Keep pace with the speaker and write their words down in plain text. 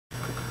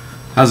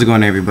How's it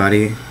going,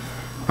 everybody?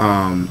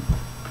 Um,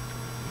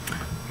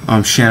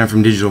 I'm Shannon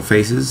from Digital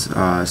Faces,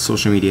 a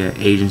social media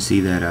agency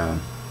that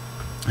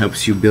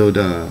helps you build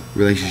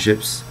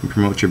relationships and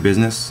promote your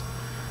business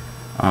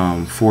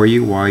for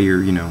you while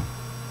you're,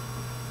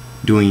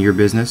 doing your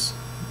business,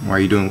 while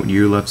you're doing what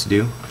you love to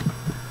do.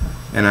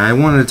 And I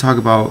wanted to talk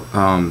about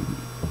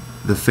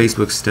the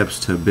Facebook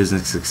steps to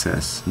business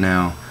success.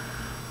 Now,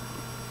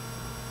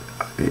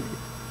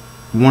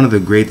 one of the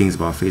great things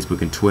about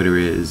Facebook and Twitter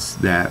is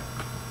that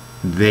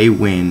they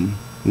win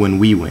when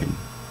we win.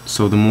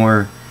 So the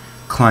more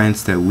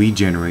clients that we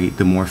generate,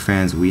 the more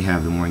fans we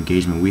have, the more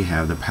engagement we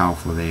have, the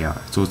powerful they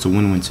are. So it's a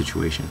win-win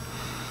situation.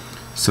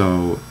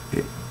 So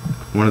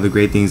one of the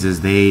great things is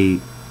they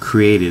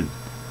created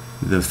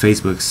the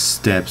Facebook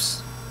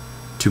steps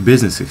to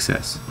business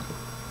success.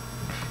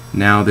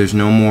 Now there's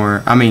no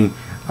more, I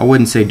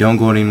wouldn't say don't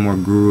go to any more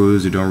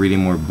gurus or don't read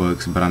any more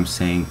books, but I'm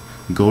saying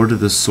go to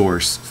the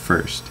source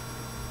first.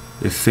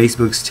 If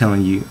Facebook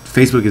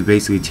is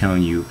basically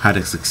telling you how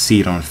to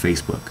succeed on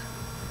Facebook.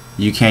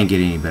 You can't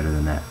get any better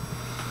than that.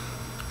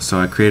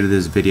 So I created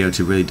this video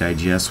to really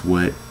digest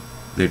what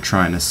they're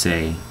trying to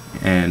say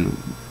and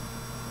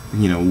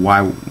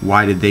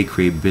why did they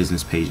create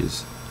business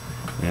pages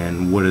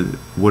and what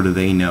do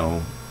they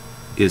know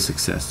is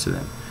success to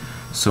them.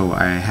 So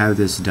I have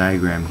this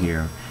diagram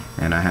here,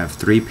 and I have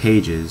 3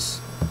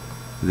 pages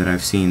that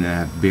I've seen that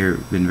have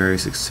been very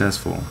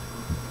successful.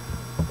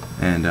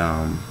 And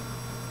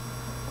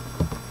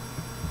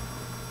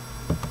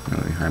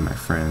let me hide my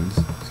friends.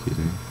 Excuse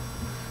me.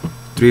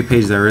 3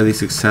 pages that are really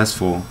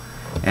successful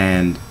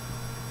and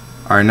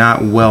are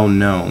not well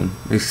known,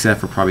 except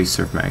for probably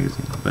Surf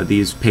Magazine. But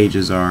these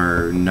pages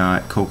are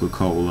not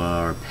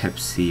Coca-Cola or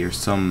Pepsi or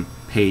some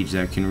page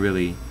that can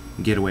really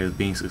get away with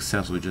being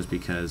successful just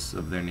because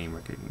of their name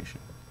recognition.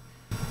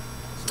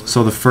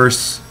 So the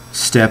first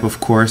step,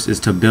 of course, is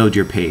to build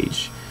your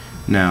page.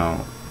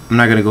 Now, I'm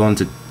not going to go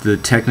into the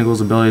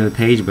technicals of building the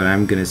page, but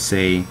I'm going to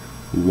say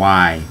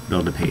why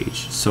build a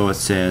page. So it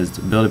says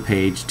to build a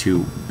page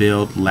to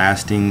build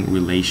lasting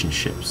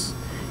relationships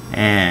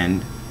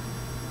and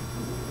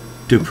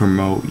to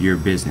promote your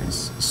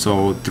business.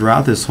 So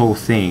throughout this whole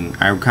thing,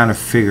 I kind of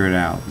figured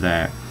out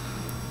that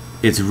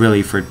it's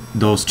really for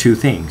those 2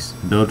 things: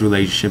 build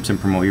relationships and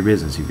promote your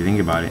business. If you think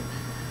about it,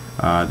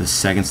 the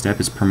second step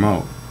is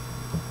promote,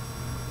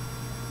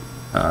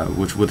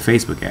 which with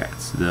Facebook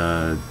ads.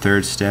 The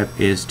third step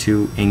is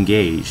to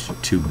engage,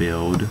 to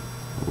build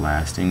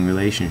lasting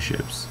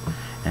relationships,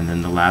 and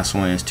then the last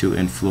one is to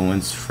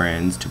influence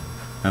friends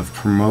of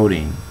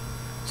promoting.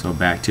 So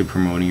back to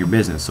promoting your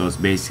business. So it's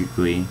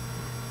basically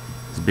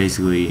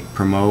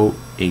promote,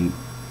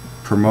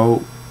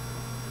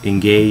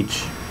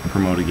 engage,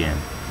 promote again.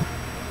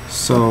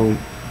 So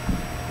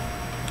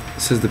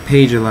it says the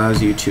page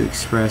allows you to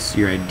express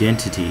your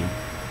identity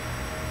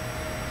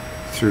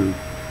through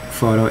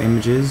photo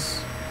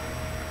images,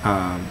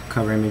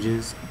 cover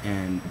images,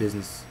 and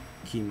business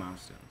key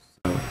milestones.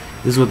 So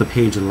this is what the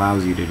page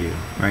allows you to do,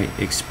 right?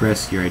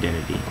 Express your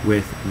identity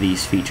with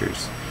these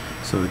features.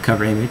 So the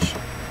cover image,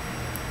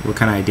 what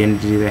kind of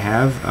identity do they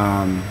have?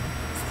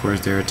 Of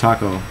course, they're a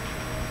taco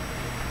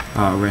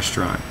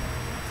restaurant,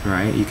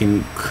 right? You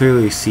can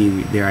clearly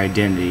see their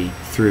identity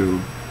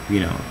through,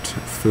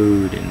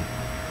 food and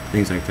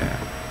things like that.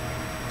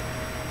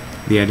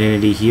 The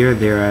identity here,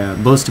 their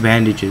Bullets to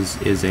Bandages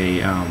is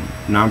a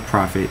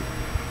non-profit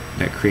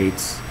that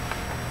creates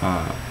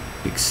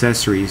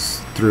accessories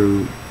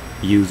through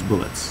used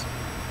bullets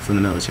from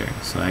the military.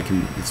 So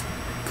it's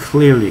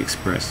clearly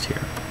expressed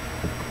here.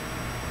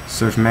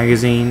 Surf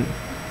Magazine,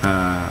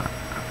 I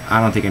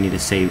don't think I need to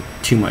say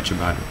too much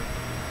about it.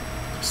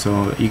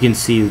 So you can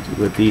see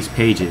with these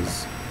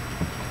pages,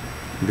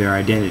 their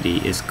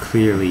identity is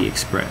clearly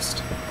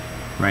expressed,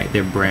 right?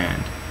 Their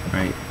brand,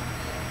 right?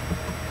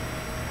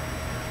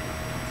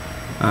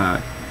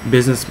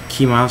 Business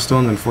key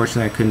milestones,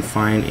 unfortunately I couldn't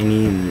find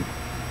any in the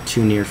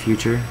too near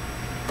future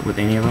with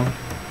any of them.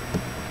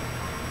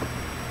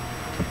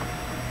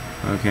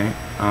 Okay,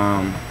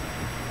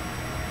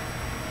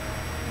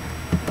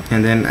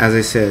 and then as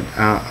I said,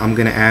 I'm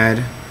gonna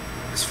add,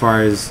 as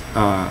far as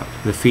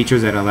the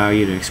features that allow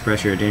you to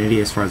express your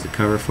identity, as far as the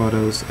cover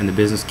photos and the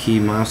business key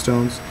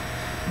milestones,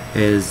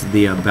 is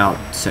the about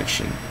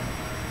section.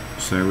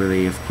 So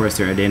really, of course,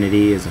 their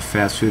identity is a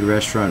fast food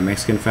restaurant,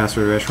 Mexican fast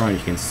food restaurant.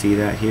 You can see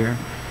that here.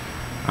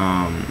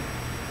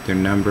 Their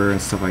number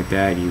and stuff like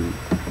that. You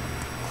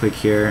click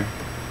here,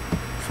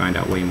 find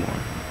out way more.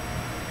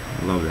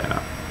 I love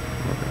that.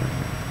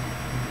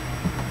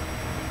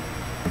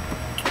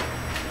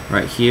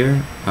 Right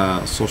here,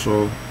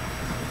 social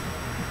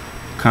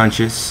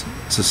conscious,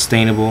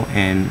 sustainable,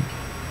 and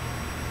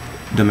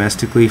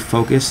domestically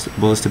focused.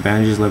 Bullets to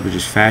Bandages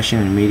leverages fashion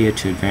and media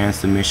to advance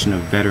the mission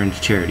of veterans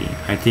charity.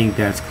 I think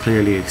that's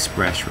clearly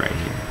expressed right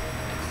here.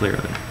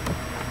 Clearly.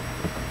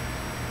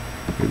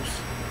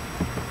 Oops.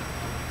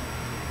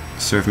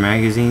 Surf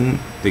Magazine,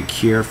 the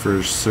cure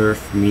for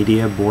surf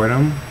media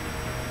boredom.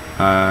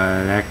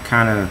 That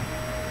kind of,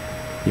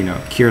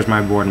 cures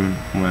my boredom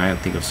when I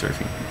think of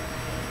surfing.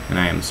 and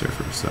I am a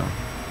surfer, so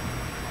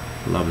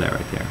love that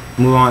right there.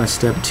 Move on to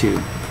step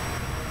 2.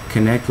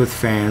 Connect with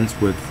fans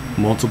with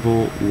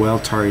multiple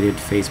well-targeted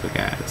Facebook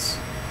ads.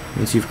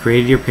 Once you've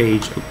created your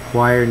page,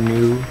 acquire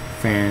new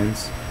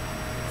fans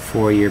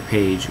for your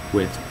page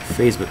with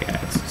Facebook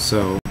ads.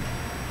 So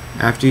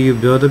after you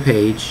build a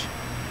page,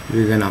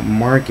 you're gonna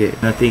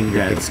market. Nothing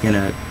that's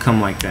gonna come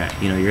like that.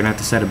 You know, you're gonna have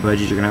to set a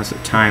budget, you're gonna have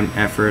some time,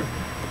 effort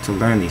to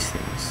learn these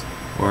things,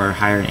 or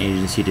hire an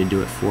agency to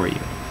do it for you.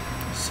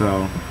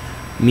 So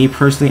me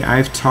personally,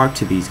 I've talked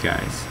to these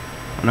guys.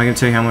 I'm not gonna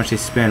tell you how much they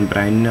spend, but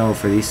I know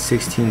for these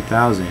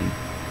 16,000,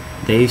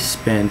 they've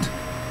spent,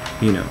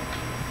 you know,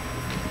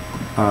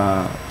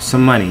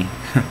 some money,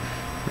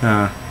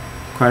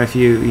 quite a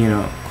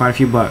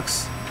few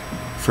bucks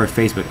for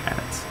Facebook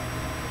ads.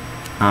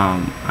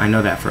 I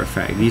know that for a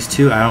fact. These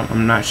two,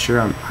 I'm not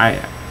sure.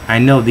 I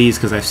know these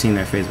because I've seen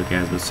their Facebook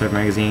ads, but Surf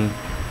Magazine.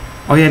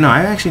 Oh yeah, no,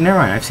 I actually never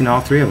mind. I've seen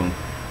all 3 of them.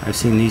 I've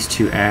seen these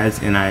 2 ads,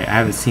 and I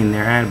haven't seen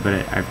their ad,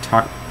 but I've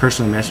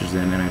personally messaged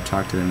them, and I've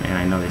talked to them, and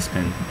I know they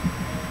spend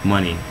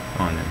money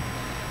on them.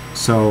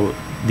 So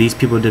these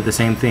people did the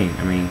same thing.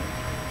 I mean,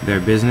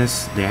 their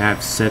business, they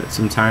have set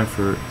some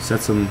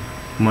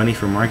money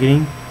for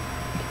marketing,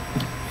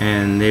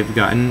 and they've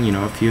gotten, you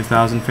know, a few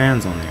thousand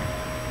fans on there.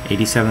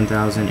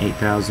 87,000,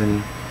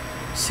 8,000,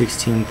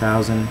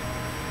 16,000,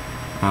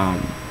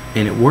 and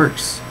it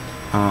works.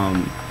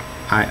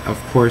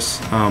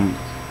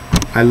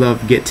 I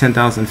love Get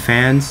 10,000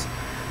 Fans.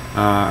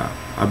 A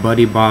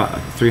buddy bought a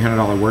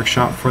 $300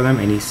 workshop for them,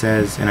 and he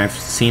says, and I've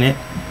seen it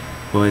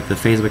with the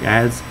Facebook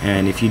ads,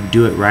 and if you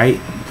do it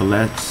right, the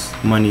less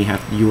money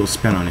you will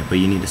spend on it, but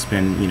you need to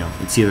spend, you know,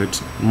 it's either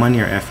money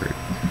or effort.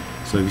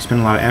 So if you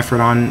spend a lot of effort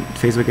on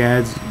Facebook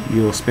ads,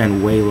 you'll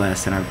spend way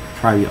less than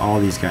probably all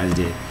these guys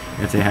did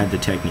if they had the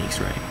techniques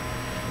right.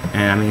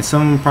 And I mean,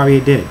 some probably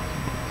did.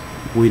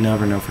 We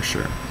never know for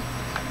sure.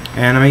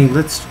 And I mean,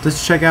 let's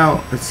check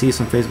out. Let's see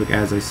some Facebook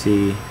ads. I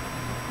see. I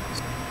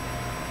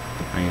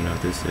don't even know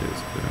what this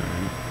is, but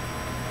alright.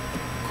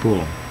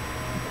 Cool.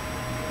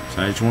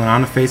 So I just went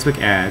on a Facebook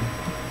ad.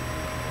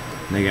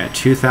 They got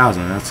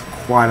 2,000. That's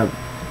quite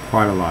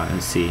a lot.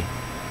 Let's see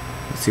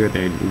what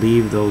they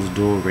leave those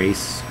dual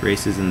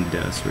races in the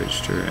dust.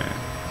 Register at.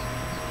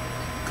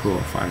 Cool.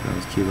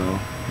 5 kilo.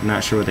 I'm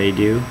not sure what they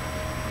do.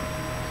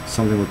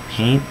 Something with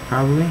paint,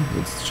 probably.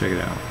 Let's check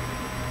it out.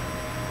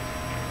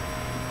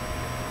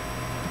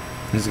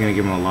 This is gonna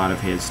give them a lot of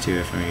hits too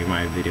if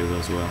my video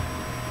goes well.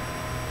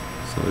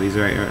 So these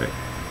are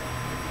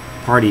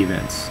party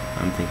events,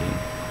 I'm thinking,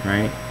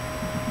 right?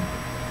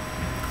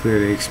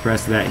 Clearly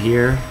express that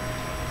here,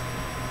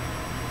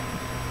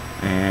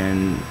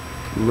 and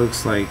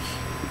looks like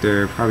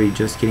they're probably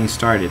just getting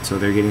started. So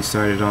they're getting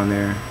started on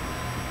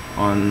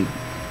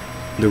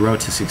the road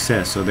to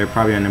success. So they're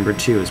probably on number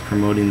 2 is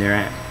promoting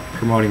their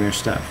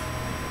stuff,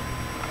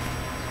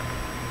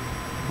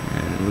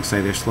 and it looks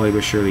like they're slowly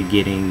but surely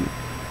getting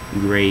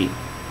great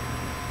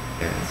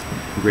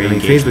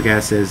engagement. Facebook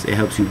ad says it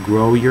helps you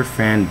grow your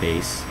fan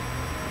base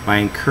by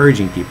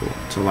encouraging people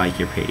to like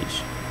your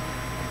page.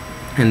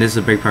 And this is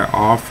a big part.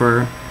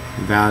 Offer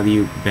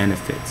value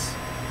benefits.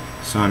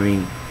 So I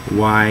mean,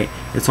 why?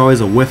 It's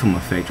always a with 'em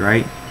effect,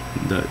 right?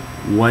 The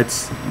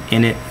what's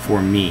in it for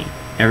me.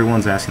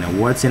 Everyone's asking that.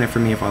 What's in it for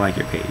me if I like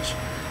your page?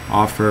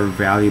 Offer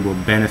valuable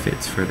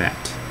benefits for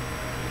that.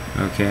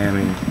 Okay, I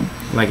mean,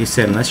 like you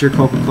said, unless you're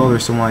Coca-Cola or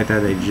someone like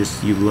that,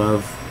 you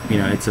love, you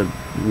know, it's a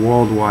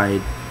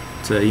worldwide,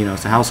 it's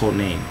a household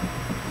name,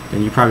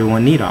 then you probably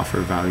won't need to offer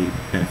value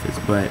benefits.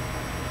 But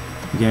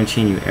I'm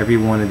guaranteeing you, every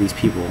one of these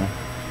people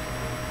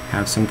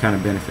have some kind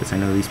of benefits. I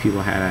know these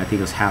people had, I think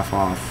it was half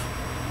off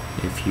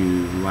if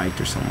you liked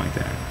or something like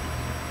that.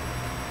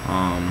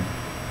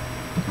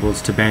 Well,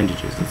 it's to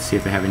bandages. Let's see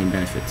if they have any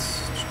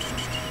benefits.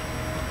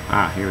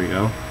 Here we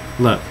go.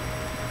 Look.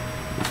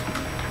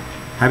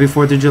 Happy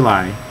 4th of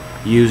July.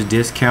 Use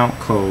discount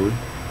code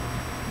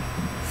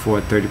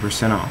for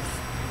 30% off.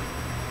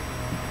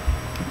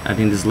 I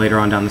think this is later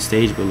on down the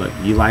stage, but look,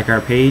 you like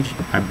our page,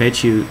 I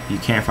bet you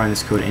can't find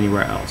this code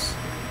anywhere else.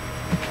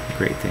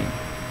 Great thing.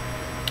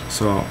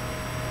 So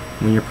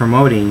when you're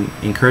promoting,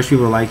 encourage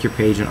people to like your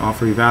page and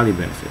offer you value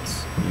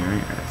benefits.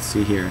 Alright, let's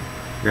see here.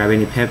 Grab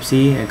any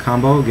Pepsi and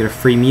combo, get a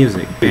free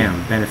music.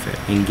 Bam, benefit.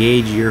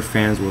 Engage your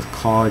fans with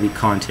quality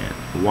content.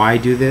 Why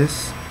do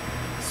this?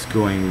 It's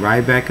going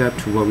right back up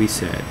to what we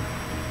said.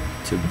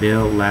 To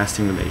build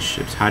lasting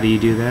relationships. How do you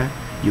do that?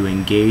 You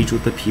engage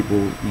with the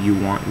people you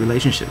want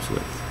relationships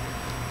with.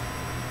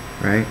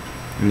 Right?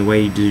 And the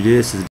way you do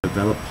this is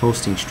develop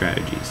posting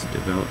strategies.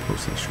 Develop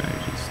posting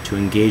strategies to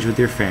engage with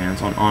your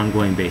fans on an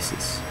ongoing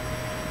basis.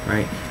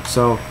 Right?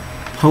 So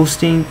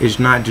posting is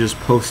not just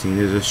posting.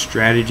 There's a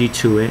strategy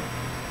to it.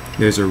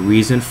 There's a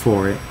reason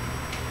for it.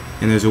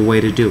 And there's a way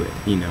to do it.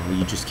 You know,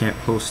 you just can't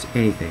post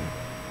anything.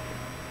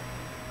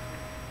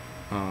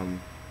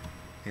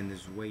 And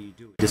there's a way you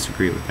do it.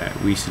 Disagree with that.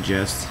 We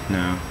suggest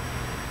now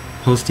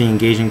posting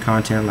engaging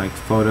content like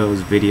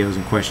photos, videos,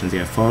 and questions.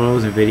 Yeah,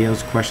 photos and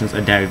videos, questions.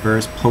 A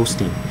diverse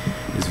posting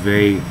is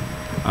very,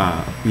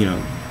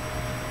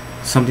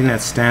 something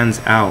that stands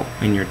out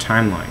in your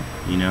timeline,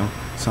 you know,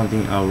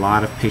 something, a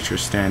lot of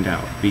pictures stand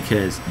out,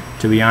 because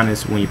to be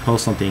honest, when you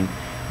post something,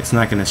 it's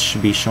not going to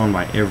be shown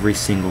by every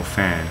single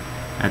fan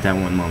at that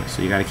one moment.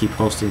 So you got to keep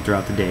posting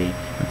throughout the day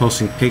and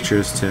posting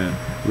pictures to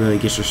really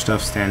get your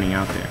stuff standing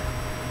out there.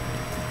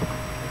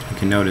 You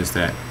can notice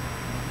that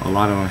a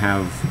lot of them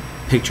have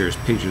pictures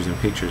and pictures and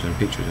pictures and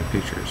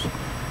pictures.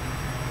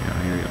 You know,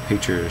 here we go,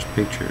 pictures.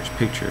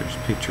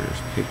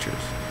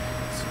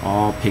 It's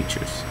all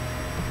pictures.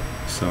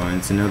 So, and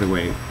it's another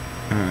way.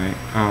 Alright,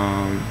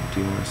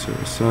 do you want a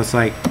service? So it's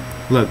like,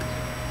 look,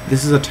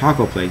 this is a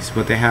taco place,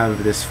 but they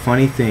have this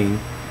funny thing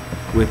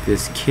with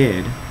this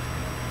kid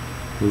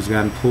who's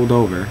gotten pulled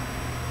over,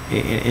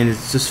 and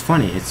it's just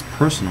funny. It's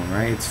personal,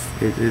 right?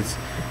 It's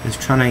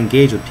trying to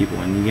engage with people,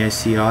 and you guys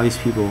see all these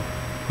people,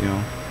 you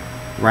know,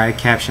 write a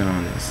caption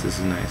on this. This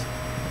is nice.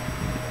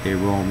 They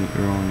roll me.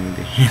 They roll me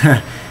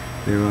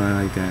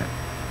like that.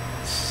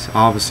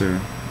 Officer,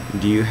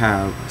 do you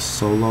have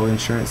solo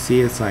insurance?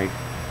 See, it's like,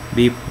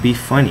 be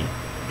funny.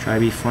 Try to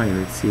be funny.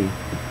 Let's see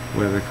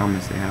what other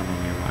comments they have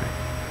on nearby.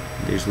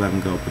 They just let them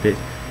go. But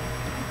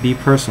be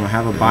personal.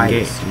 Have a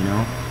bias, you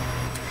know.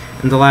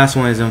 And the last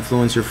one is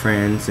influence your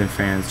friends and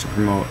fans to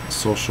promote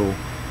social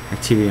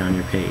activity on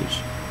your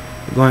page.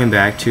 Going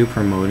back to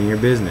promoting your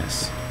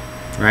business,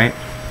 right?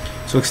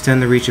 So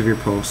extend the reach of your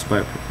posts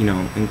by, you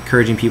know,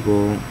 encouraging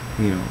people,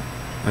 you know,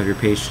 of your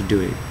page to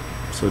do it.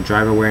 So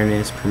drive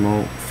awareness,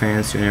 promote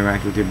fans to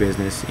interact with your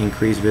business,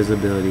 increase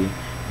visibility,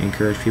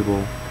 encourage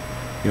people,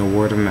 you know,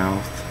 word of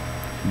mouth,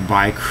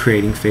 by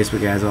creating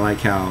Facebook ads. I like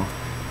how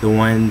the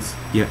ones,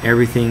 you know,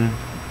 everything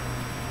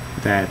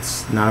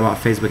that's not about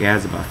Facebook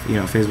ads, about, you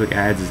know, Facebook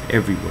ads is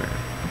everywhere.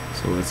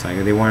 So it's like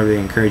they want to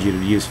really encourage you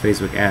to use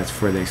Facebook ads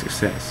for their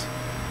success.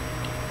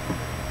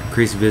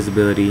 Increase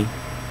visibility,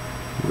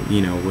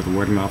 you know, with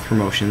word of mouth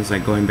promotions,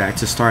 like going back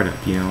to startup,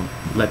 you know,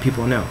 let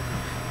people know.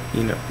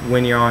 You know,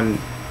 when you're on,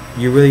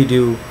 you really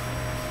do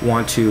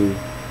want to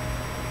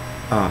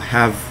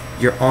have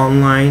your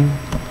online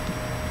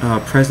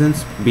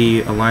presence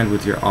be aligned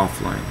with your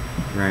offline,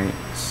 right?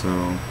 So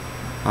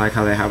I like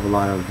how they have a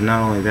lot of,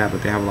 not only that,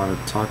 but they have a lot of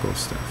taco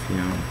stuff, you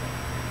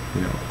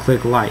know,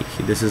 click like.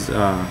 This is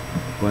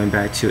going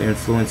back to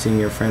influencing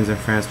your friends and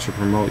fans to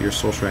promote your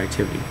social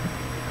activity.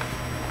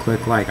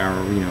 Click like.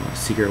 Our, you know,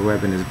 secret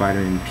weapon is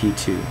vitamin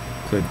P2.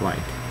 Click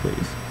like,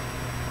 please.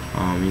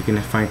 You can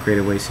find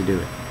creative ways to do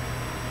it.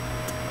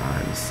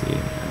 Let me see.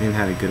 I didn't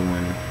have a good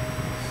one.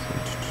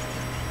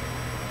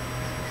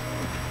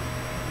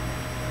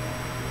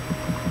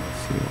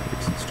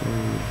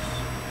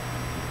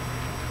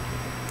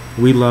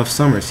 We love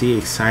summer. See,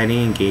 exciting,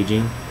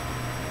 engaging.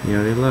 You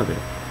know, they love it.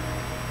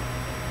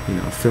 You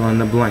know, fill in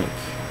the blank.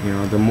 You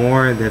know, the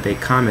more that they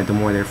comment, the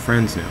more their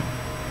friends know.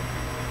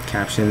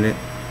 Caption it.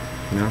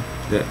 You know,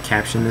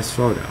 caption this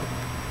photo.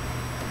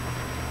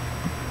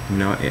 You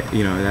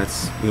know,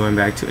 that's going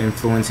back to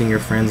influencing your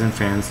friends and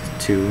fans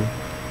to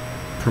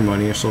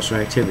promoting your social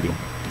activity.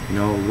 You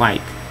know,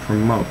 like,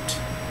 promote,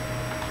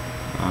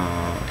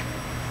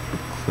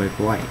 click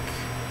like,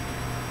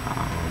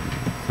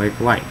 click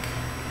like.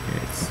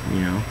 It's,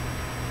 you know,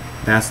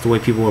 that's the way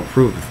people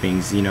approve of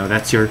things. You know,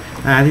 that's your,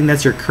 I think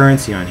that's your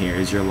currency on here,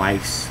 is your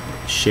likes,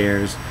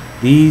 shares.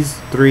 These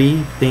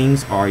 3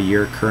 things are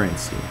your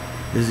currency.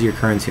 This is your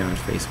currency on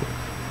Facebook.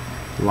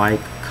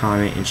 Like,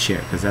 comment, and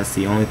share, because that's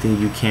the only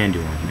thing you can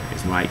do on here,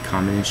 is like,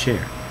 comment, and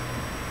share.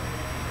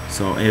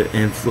 So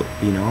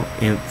you know,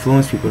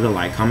 influence people to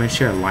like, comment,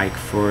 share. Like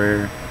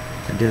for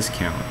a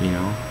discount, you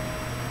know,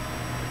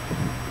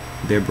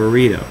 their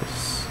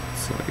burritos.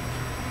 It's like,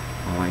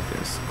 I like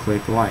this.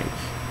 Click like.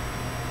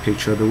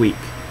 Picture of the week.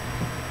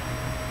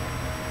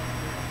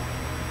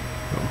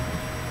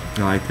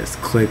 I like this.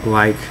 Click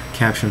like.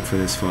 Caption for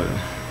this photo.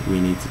 We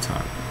need to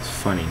talk. It's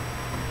funny.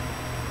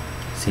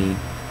 See?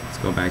 Let's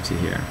go back to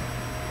here.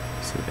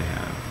 See what they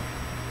have.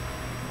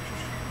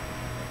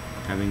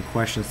 Having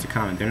questions to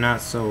comment. They're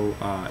not so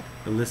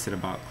illicit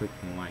about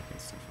clicking like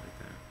and stuff like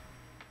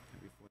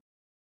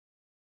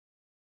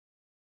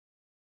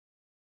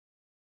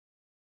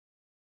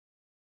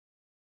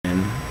that.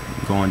 And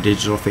go on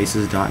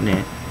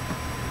digitalfaces.net,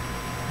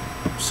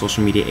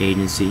 social media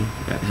agency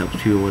that helps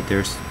people with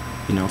their,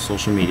 you know,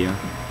 social media.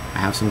 I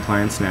have some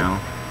clients now.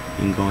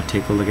 You can go and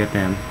take a look at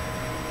them,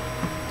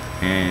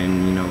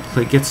 and, you know,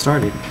 click get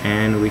started,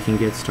 and we can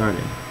get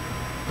started.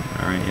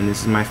 All right, and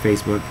this is my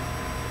Facebook.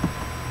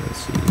 Let's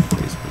see,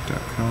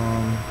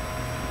 facebook.com.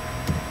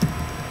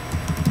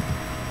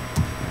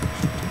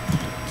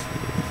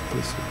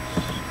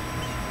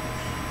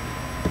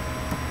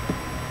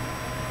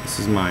 This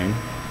is mine.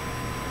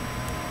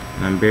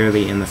 And I'm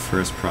barely in the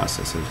first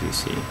process, as you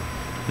see.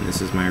 And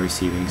this is my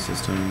receiving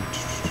system.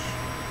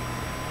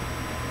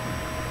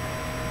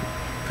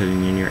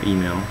 Putting in your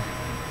email.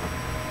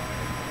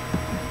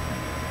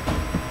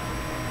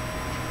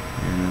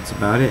 And that's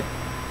about it.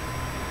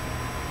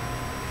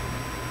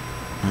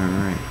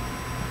 Alright.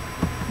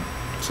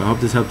 So I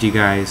hope this helped you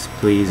guys.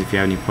 Please, if you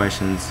have any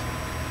questions,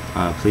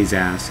 please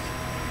ask.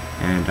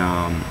 And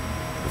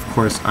of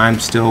course, I'm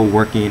still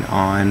working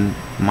on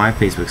my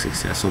Facebook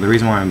success. So the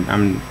reason why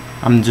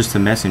I'm just a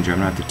messenger. I'm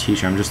not the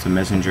teacher. I'm just a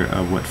messenger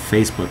of what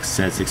Facebook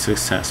says is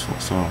successful.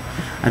 So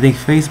I think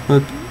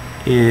Facebook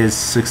is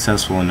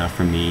successful enough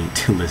for me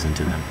to listen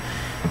to them.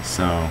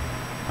 So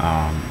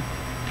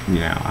you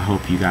know, I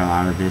hope you got a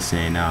lot of this,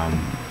 and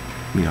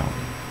you know,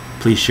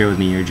 please share with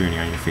me your journey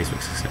on your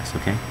Facebook success.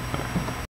 Okay. Bye-bye.